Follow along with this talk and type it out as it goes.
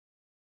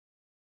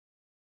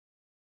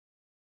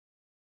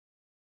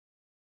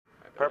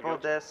Purple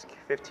disc,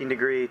 15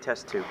 degree,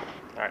 test 2.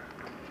 Alright.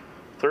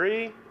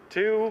 3,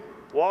 2,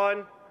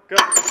 1, go.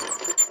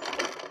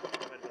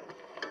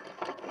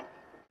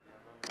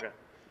 Okay.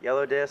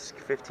 Yellow disc,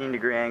 15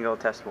 degree angle,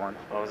 test 1.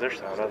 Oh, is there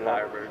sound on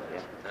that? Firebird.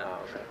 Yeah. Oh,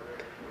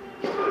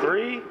 okay.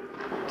 3,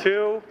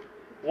 2,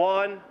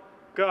 1,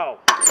 go.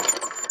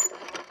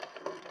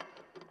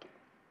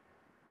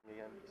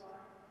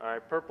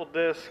 Alright, purple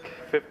disc,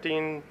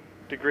 15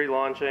 degree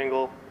launch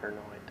angle. Or no,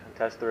 wait, 10.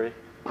 Test 3.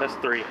 Test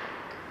 3.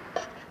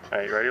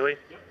 Alright, you ready, Lee?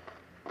 Yep.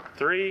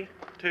 3,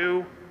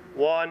 2,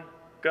 1,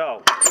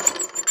 go.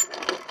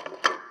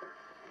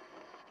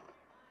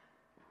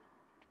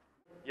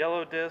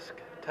 Yellow disc,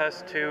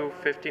 test 2,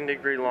 15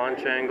 degree launch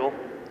angle.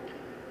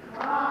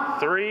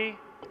 3,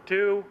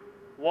 2,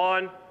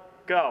 1,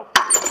 go.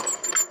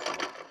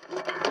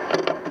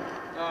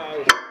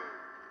 Oh.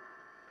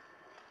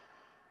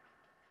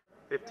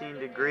 15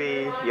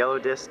 degree, yellow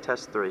disc,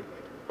 test 3.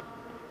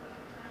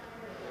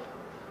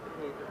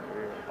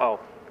 Oh,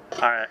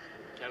 alright.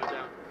 Count it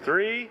down.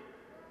 3,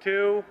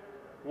 2,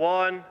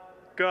 1,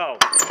 go.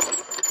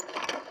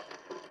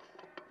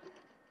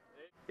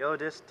 Yellow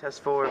disc,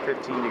 test 4,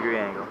 15 degree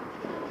angle.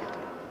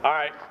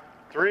 Alright,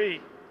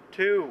 3,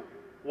 2,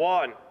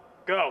 1,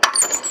 go.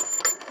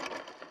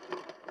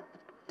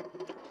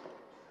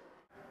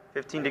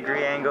 15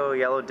 degree angle,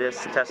 yellow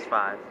disc, test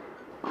 5.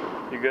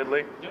 You good,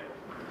 Lee? Yep.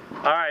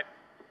 Alright,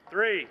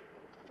 3,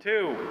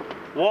 2,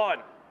 1,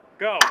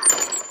 go.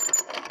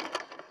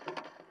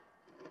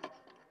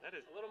 That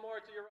is a little more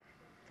to your right.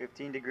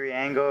 15 degree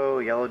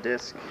angle, yellow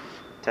disc,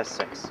 test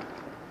 6.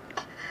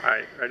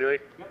 Alright, ready, Lee?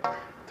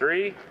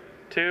 3,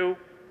 2,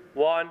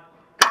 1, go.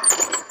 Oh,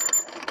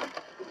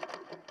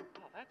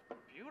 that's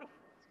beautiful.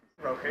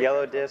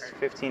 Yellow disc,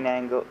 15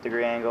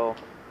 degree angle,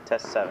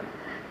 test 7.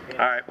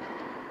 Alright,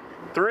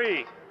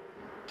 3,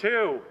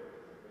 2,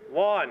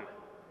 1,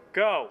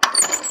 go.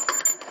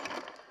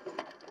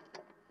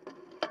 You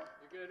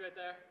good right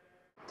there?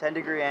 10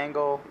 degree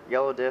angle,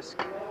 yellow disc,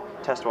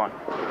 test 1.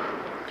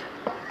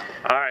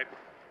 Alright,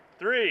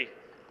 3,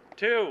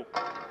 2,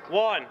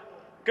 1,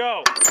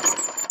 go.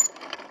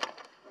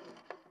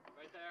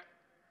 Right there.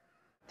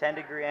 10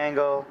 degree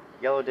angle,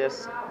 yellow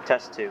disc,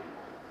 test 2.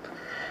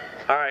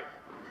 Alright,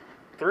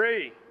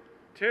 3,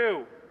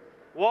 2,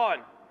 1,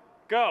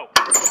 go.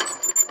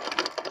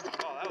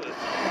 Oh, that was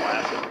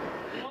classic.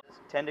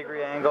 10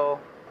 degree angle,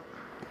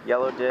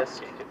 yellow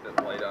disc, Can't get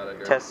that light out of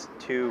here. test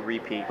 2,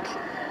 repeat.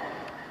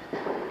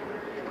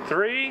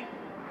 3,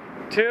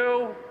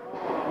 2,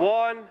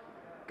 1,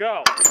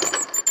 go.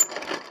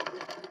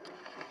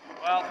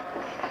 Well,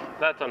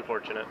 that's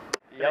unfortunate.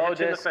 Yellow Hit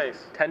you in the disc,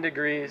 face. 10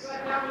 degrees,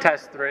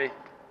 test 3.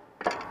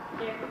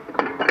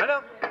 I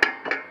know.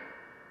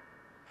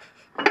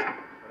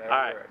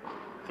 Alright,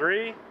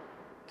 3,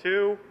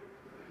 2,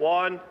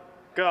 1,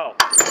 go.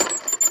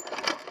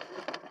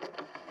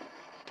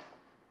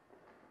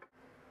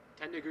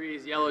 10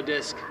 degrees, yellow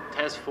disc,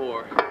 test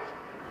 4.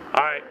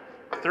 Alright,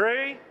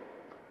 3,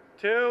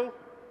 2,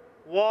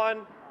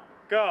 1,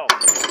 go.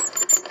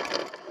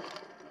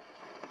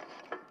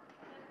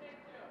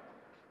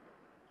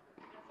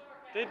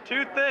 Did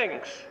 2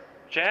 things,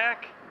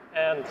 Jack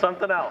and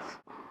something else.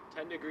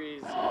 10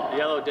 degrees,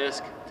 yellow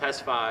disc,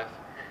 test 5.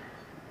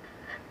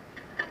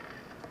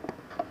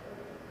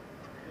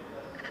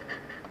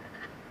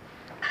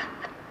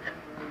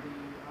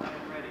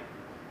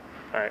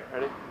 Alright,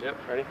 ready? Yep.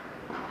 Ready?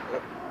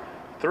 Yep.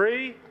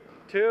 3,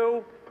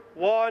 2,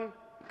 1,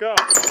 go.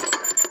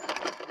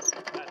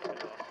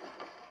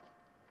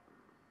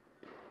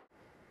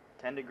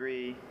 10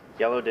 degree,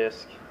 yellow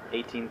disc,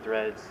 18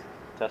 threads,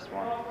 test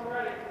 1.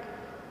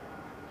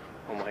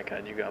 Oh my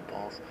god, you got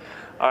balls.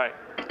 Alright,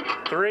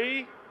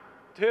 3,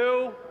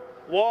 2,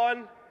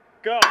 1,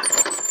 go.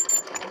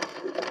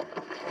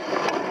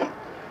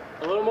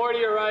 A little more to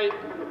your right.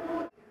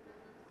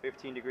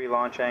 15 degree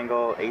launch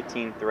angle,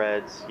 18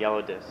 threads,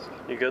 yellow disc.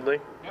 You good, Lee?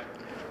 Yep.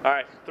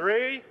 Alright,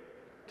 3,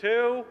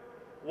 2,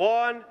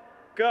 1,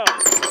 go.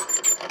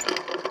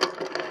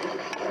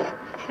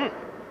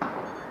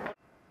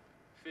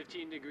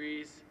 15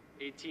 degrees,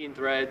 18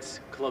 threads,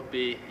 club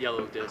B,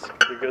 yellow disc.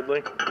 You good,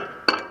 Lee?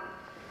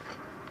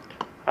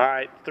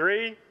 Alright,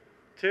 3,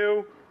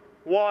 2,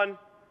 1,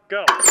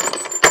 go.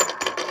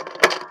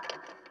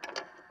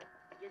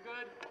 You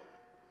good?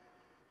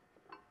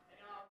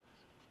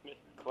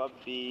 Club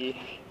B,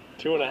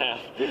 2.5.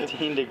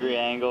 15 degree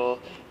angle,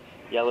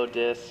 yellow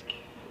disc,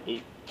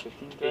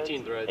 15 threads?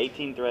 18 threads.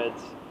 18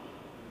 threads,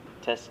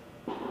 test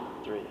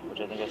 3, which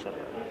I think I said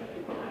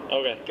right.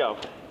 Okay, Go.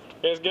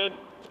 you guys good?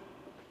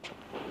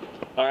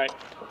 Alright,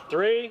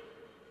 3,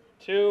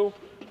 2,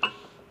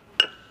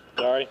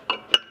 sorry.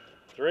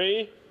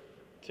 3,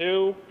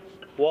 2,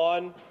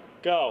 1,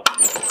 go.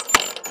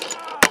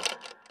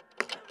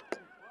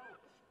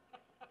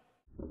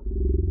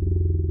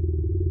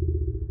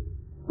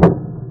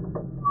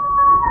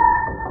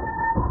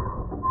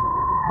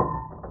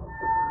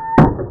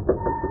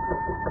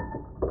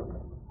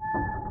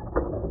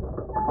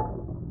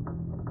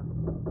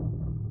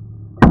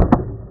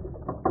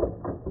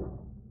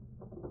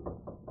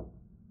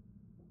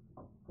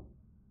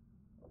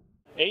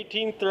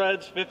 18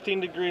 threads,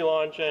 15-degree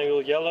launch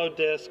angle, yellow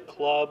disc,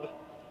 club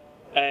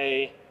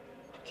A,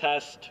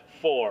 test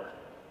 4.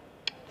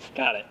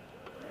 Got it.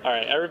 All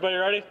right, everybody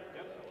ready?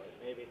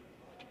 Maybe.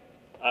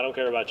 I don't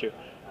care about you.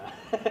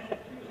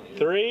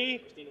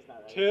 3,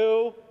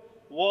 2,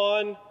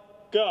 1,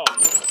 go.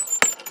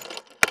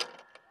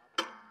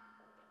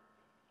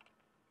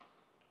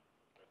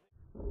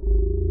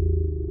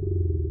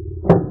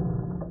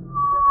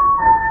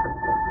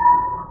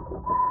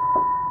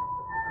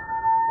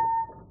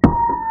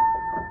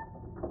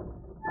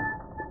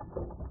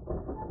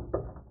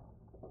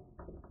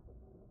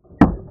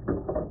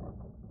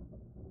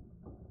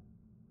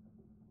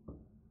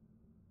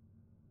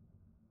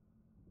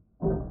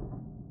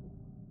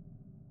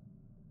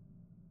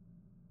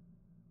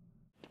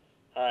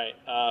 All right,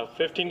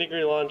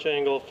 15-degree launch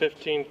angle,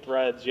 15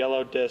 threads,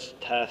 yellow disc,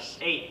 test.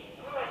 8.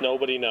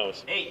 Nobody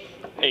knows. 8.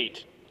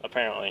 8,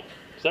 apparently.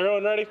 Is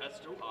everyone ready?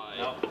 Test I.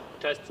 No.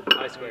 Test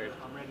I squared.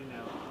 I'm ready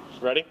now.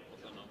 Ready?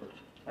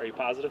 Are you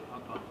positive?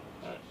 All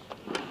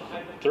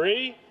right.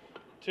 3,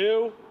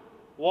 2,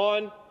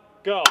 1,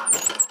 go.